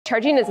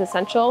Charging is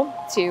essential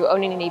to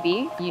owning an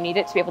EV. You need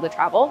it to be able to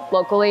travel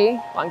locally,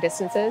 long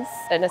distances.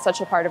 An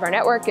essential part of our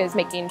network is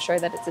making sure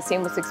that it's a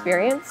seamless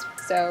experience.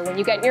 So when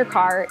you get in your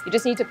car, you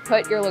just need to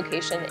put your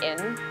location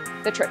in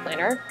the trip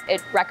planner.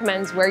 It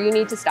recommends where you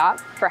need to stop,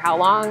 for how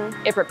long.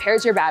 It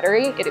prepares your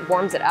battery, it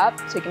warms it up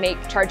to make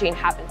charging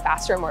happen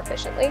faster and more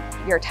efficiently.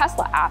 Your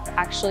Tesla app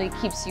actually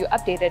keeps you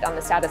updated on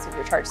the status of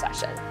your charge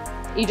session.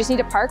 You just need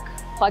to park,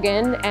 plug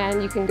in,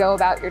 and you can go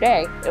about your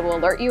day. It will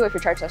alert you if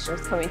your charge session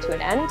is coming to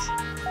an end,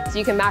 so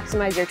you can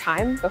maximize your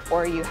time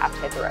before you have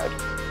to hit the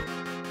road.